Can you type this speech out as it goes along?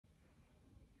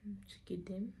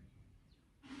Chikidem.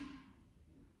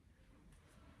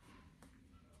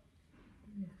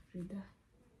 Frida.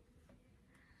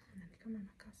 Kama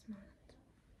nakaa smart.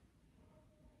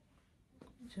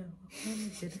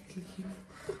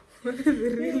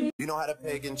 You know how to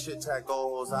peg and chit chat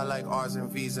goals. I like R's and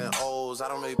V's and O's. I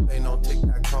don't really play no tic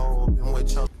tac toe. Been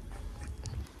with Chunk.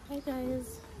 Hi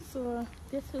guys, so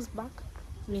this is back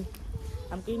me.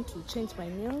 I'm going to change my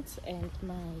nails and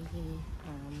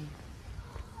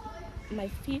my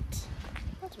feet.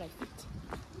 Not my feet.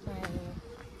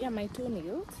 My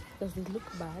toenails, because they look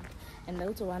bad, and I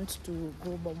also want to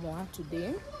go more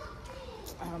today.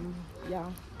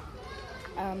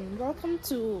 Welcome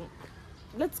to,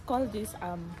 let's call this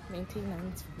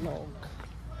maintenance vlog.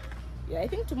 I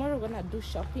think tomorrow we're gonna do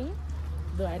shopping,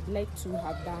 though I'd like to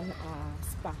have done a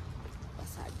spa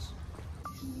massage.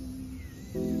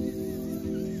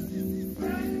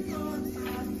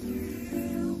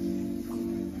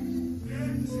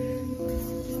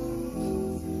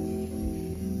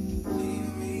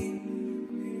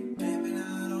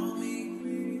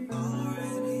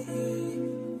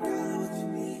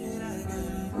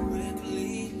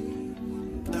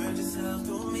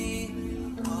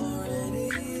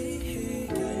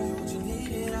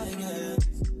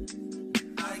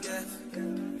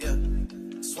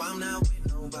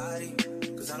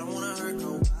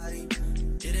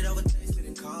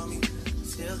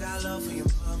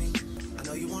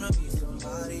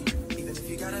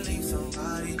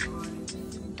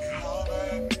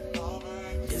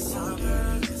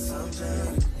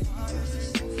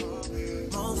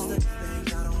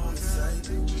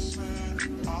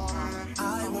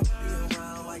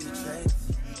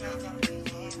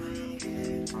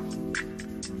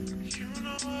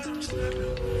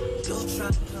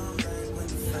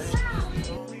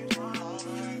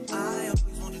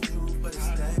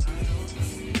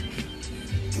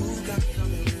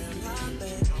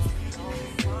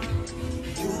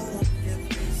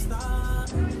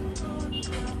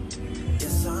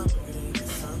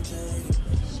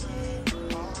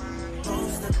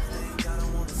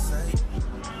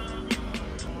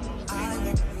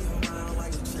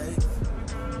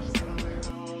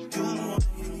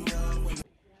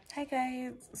 Hi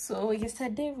guys, so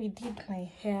yesterday we did my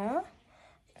hair,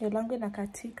 yolangu na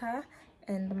katika,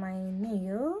 and my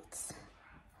nails,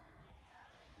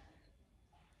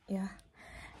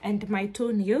 and my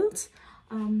toenails.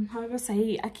 However,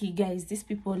 aki guys, these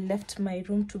people left my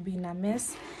room to be in a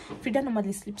mess. Frida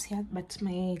normally sleeps here, but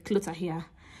my clothes are here,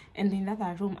 and in the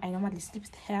other room I normally sleep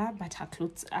here, but her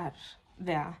clothes are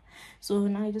there. So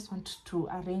now I just want to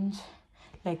arrange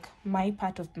like my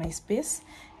part of my space,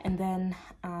 and then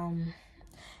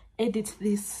edit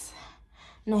this.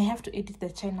 No, I have to edit the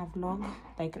China vlog.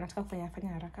 Like nataka kufanya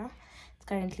haraka. It's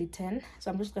currently 10, so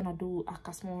I'm just gonna do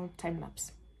a small time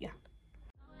lapse.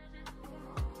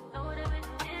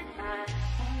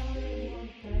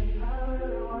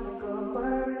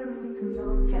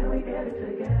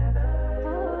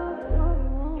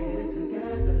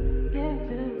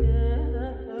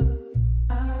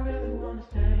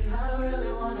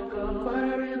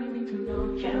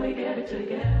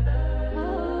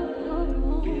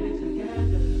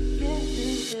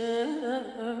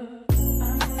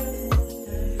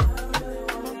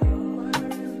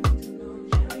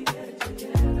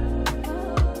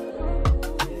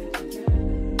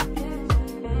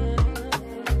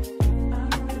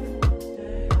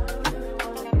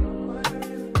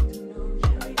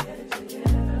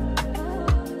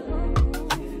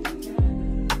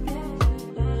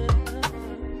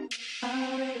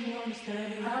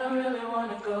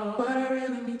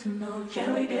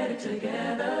 Can we get it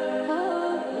together?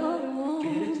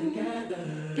 Get it together.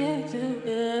 Get it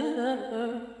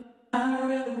together. I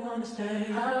really wanna stay.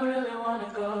 I really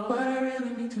wanna go. But I really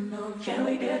need to know. Can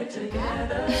we get it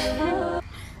together?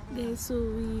 Guys, so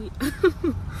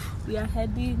we are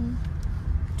heading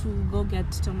to go get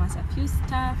Thomas a few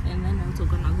stuff, and then also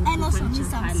gonna go to some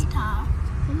stuff.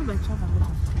 I'm gonna travel a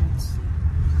lot of things.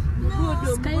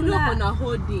 Skylar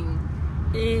holding.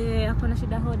 Akona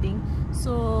shida holding.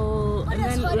 So and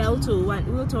then we also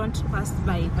want to pass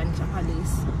by Panisha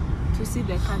Palace to see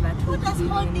the car that would be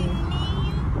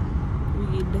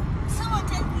Someone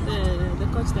tell me the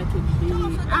coach that would be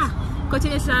coach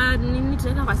yesa nini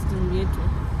tuweka kwa sitting yetu.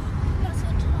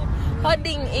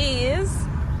 Holding is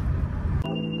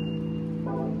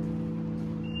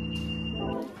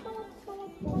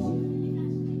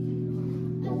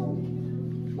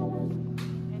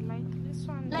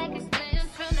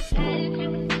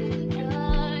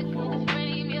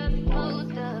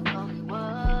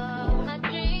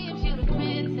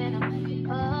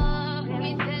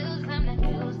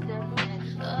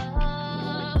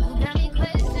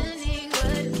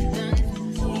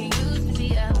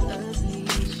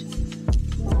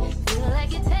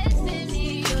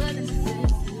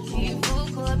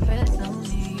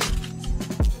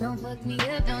Don't fuck me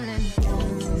up, don't let me down.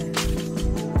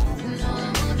 You know I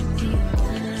wanna be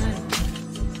alone.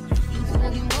 You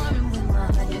fucking warm with my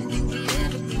heart, just give me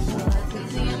everything so I can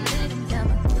see I'm letting down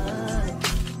my guard.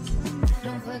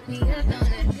 Don't fuck me up, don't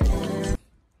let me down.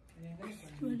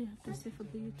 What do you have to say for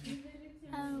the YouTube?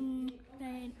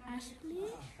 Then Ashley,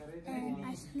 and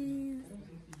Ashley's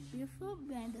beautiful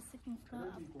behind the second floor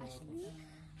of Ashley.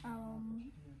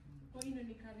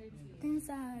 Things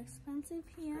are expensive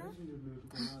here,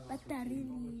 but they're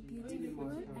really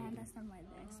beautiful. I understand why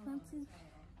they're expensive.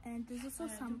 And there's also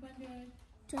some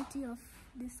 20 off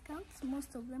discounts.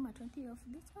 Most of them are 20 off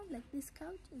discount. Like this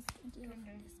couch is 20 off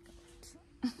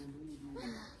discount.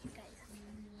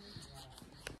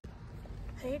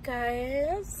 Hey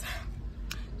guys,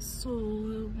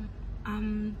 so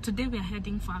today we are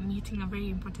heading for a meeting, a very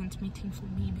important meeting for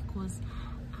me, because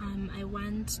I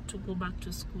want to go back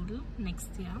to school next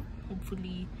year,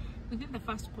 hopefully within the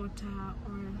first quarter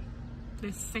or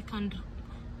the second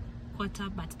quarter,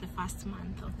 but the first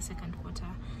month of the second quarter.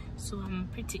 So I'm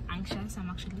pretty anxious,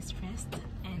 I'm actually stressed,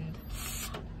 and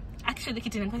actually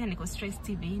kitu nifanya niko stressed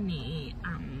hivi ni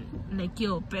like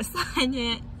your pesa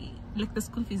like the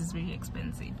school fees is very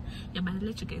expensive. Yeah, but I'll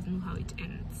let you guys know how it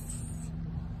ends.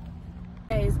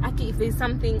 Guys, okay, if there's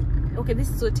something, okay, this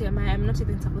is so TMI, I'm not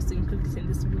even supposed to include this in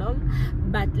this vlog,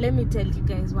 but let me tell you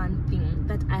guys one thing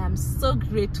that I am so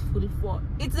grateful for.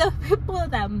 It's the people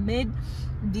that made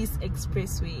this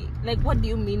expressway. Like, what do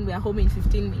you mean we are home in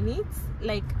 15 minutes?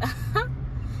 Like,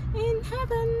 in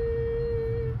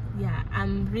heaven. Yeah,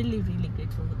 I'm really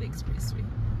grateful for the expressway.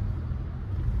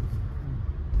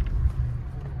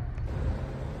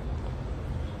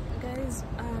 Guys,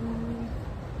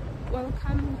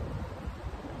 welcome.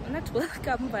 Not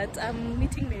welcome, but I'm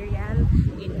meeting Marianne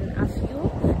in a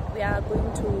few. We are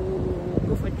going to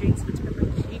go for drinks with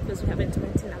Pepperchi because we haven't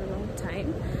met in a long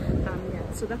time.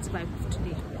 Yeah, so that's vibe for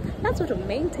today. That's sort of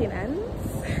maintenance.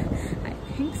 I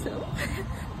think so.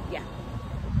 Yeah.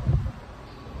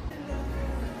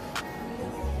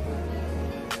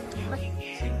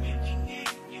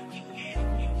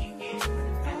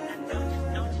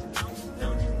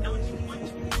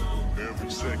 Every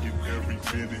second, every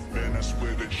minute, man, I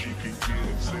swear that she can get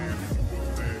it. Saying,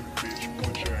 that bitch,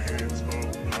 put your hands up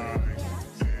high,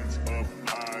 hands up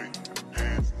high,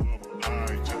 hands up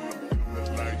high. Till I feel the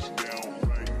lights down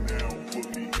right now. Put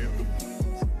me in the mood.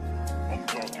 I'm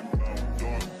talking about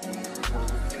dark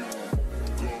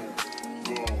room,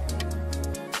 go.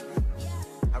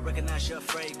 I recognize your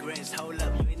fragrance. Hold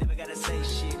up, you ain't never gotta say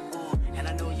shit. And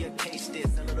I know your taste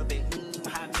is a little bit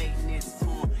high maintenance.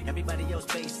 Everybody else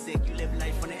basic. You live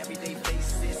life on an everyday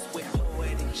basis with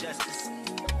poetic justice.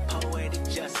 Poetic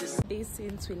justice. Days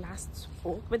since we last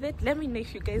spoke with it, let me know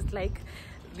if you guys like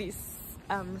this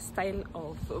style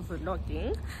of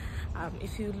vlogging.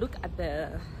 If you look at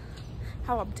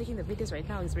how I'm taking the videos right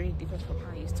now is very different from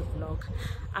how I used to vlog.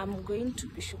 I'm going to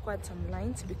Bishukwad some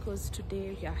lines because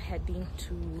today we are heading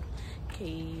to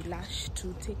Klushed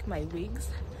to take my wigs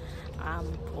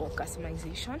for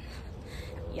customization.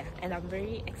 Yeah, and I'm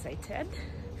very excited.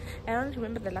 I don't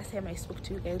remember the last time I spoke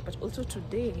to you guys, but also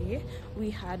today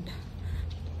we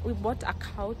bought a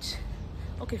couch.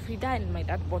 Okay, Frida and my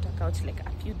dad bought a couch like a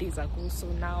few days ago, so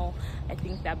now I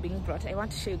think they're being brought. I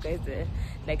want to show you guys the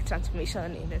like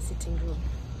transformation in the sitting room.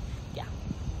 Yeah,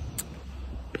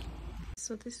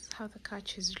 so this is how the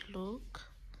couches look.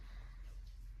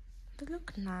 They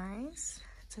look nice.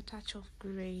 It's a touch of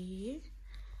gray.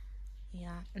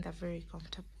 Yeah, and they're very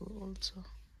comfortable also.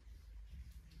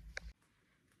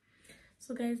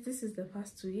 So guys, this is the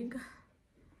first wig.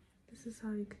 This is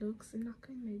how it looks in a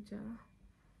kind of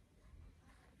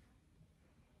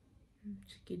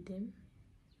chicken.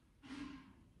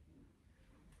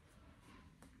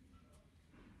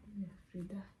 Yeah,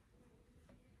 Frida.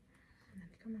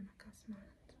 Come on,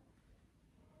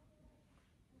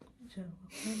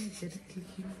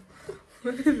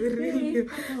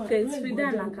 guys, Frida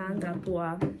anakaanga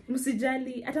poa.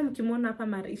 Msijali, hata mkimwona hapa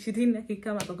mara 20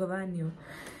 akikaa makogodhanio.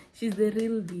 She's the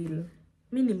real deal.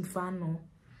 Mimi ni mfano.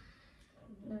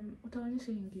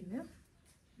 Utaonyesha nyingine?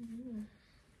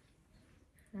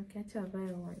 Nakiacha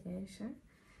vae waonyesha.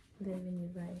 Then mimi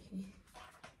vae hii.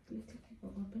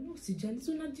 Usijali,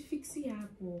 si unajifixia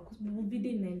hapo kwa sababu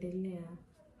video inaendelea.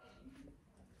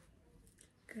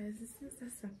 Guys, this is the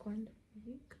second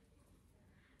wig.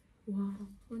 Wow,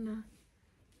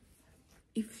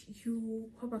 if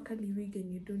you have a curly wig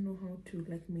and you don't know how to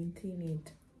like maintain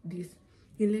it, this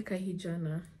ileka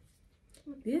hijana.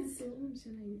 This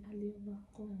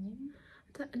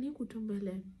ni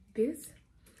kutumbele. This,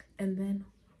 and then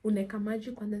uneka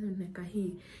maji kwanza, uneka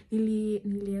hii.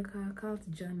 Nilieka curls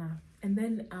jana. And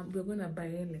then we're gonna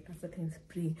buy like a certain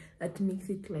spray that makes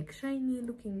it like shiny,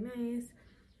 looking nice.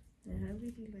 And I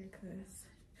really like this.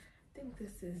 I think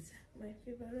this is my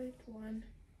favorite one.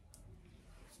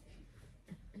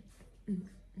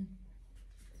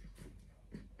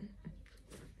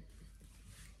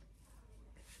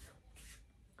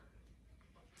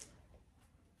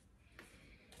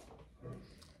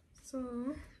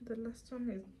 So the last one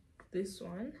is this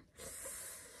one.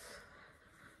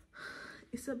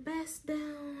 It's a best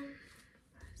down.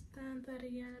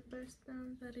 Best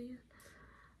down.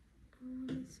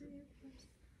 Let's see.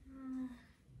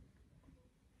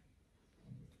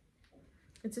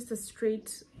 It's just a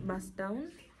straight bust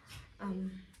down.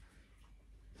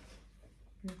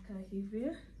 Nika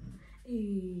hivi.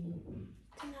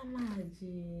 Tina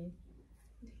maji.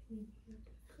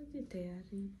 Kaji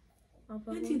tayari.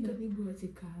 Ati karibu wati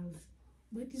curls.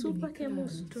 Super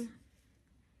kemustu.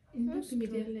 Ndio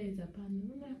pana.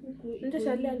 Ndio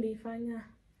Shali alifanya.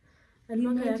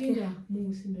 Alipaka yake.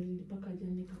 Musi ndo nilipaka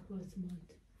jana nikakuwa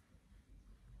smart.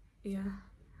 Yeah.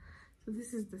 So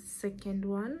this is the second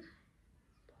one.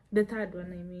 The third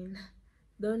one, I mean.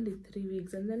 The only 3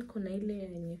 weeks. And then kuna ile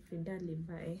yenye Frida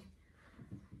alibuy.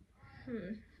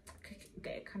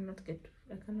 I cannot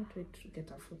wait to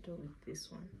get a photo with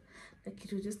this one. Like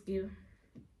it will just give.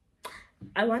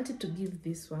 I wanted to give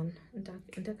this one.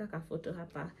 Nataka ka photo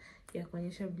hapa ya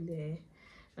kuonyesha vile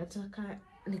nataka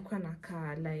nikuwa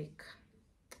nakaa like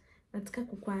nataka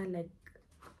kukua like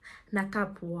nakaa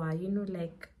poa, you know,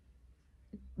 like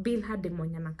Bilha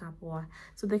demonya nakaa poa.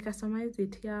 So they customize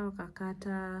it here,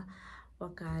 wakakata,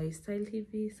 wakai style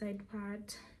hivi side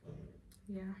part.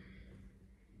 Yeah.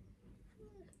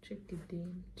 Check it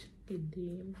in.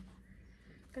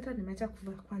 Kata nimeacha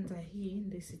kuvaa kwanza hii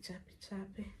ndio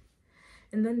isichape.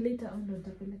 And then later on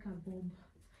nitapeleka bob.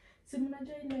 Si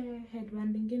mnajua ile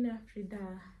headband nyingine ya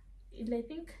Frida. I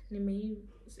think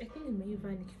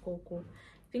nimeiva nikikoko.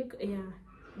 I think yeah,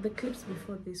 the clips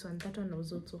before this one, that one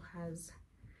also has.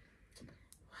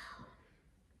 Wow.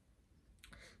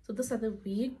 So those are the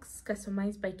wigs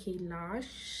customized by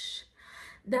Klushed.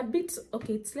 They're a bit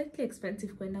okay, it's slightly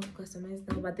expensive to customize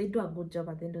now, but they do a good job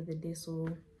at the end of the day, so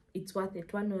it's worth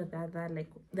it. One or the other,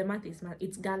 like the math is math,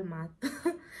 it's girl math.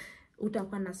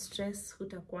 Utakuwa na stress,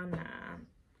 utakuwa na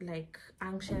like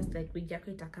anxious, like wig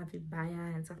yako itakaa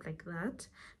vibaya and stuff like that,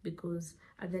 because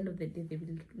at the end of the day they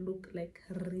will look like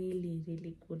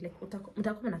really good. Like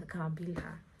utakuwa na kama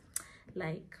Bilha,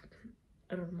 like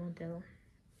a role model.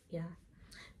 Yeah.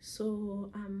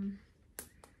 So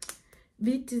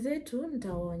viti zetu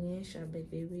nitawaonyesha, by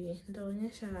the way.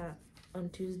 Nitawaonyesha on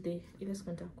Tuesday. Ile siku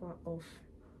nitakuwa off.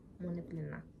 Mwone vile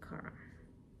nakaa.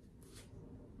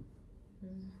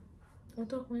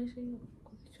 Unataka kuonyesha hiyo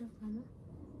kwa kichwa kama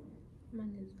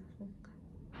maneza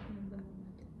funga.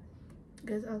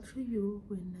 Guys, I'll show you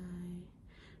when I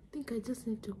think I just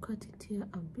need to cut it here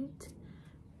a bit.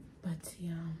 But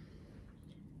yeah.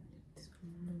 This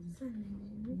one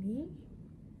me.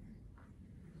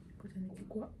 But I need to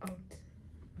go out.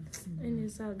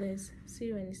 Anyways, guys, see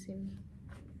you when you see me.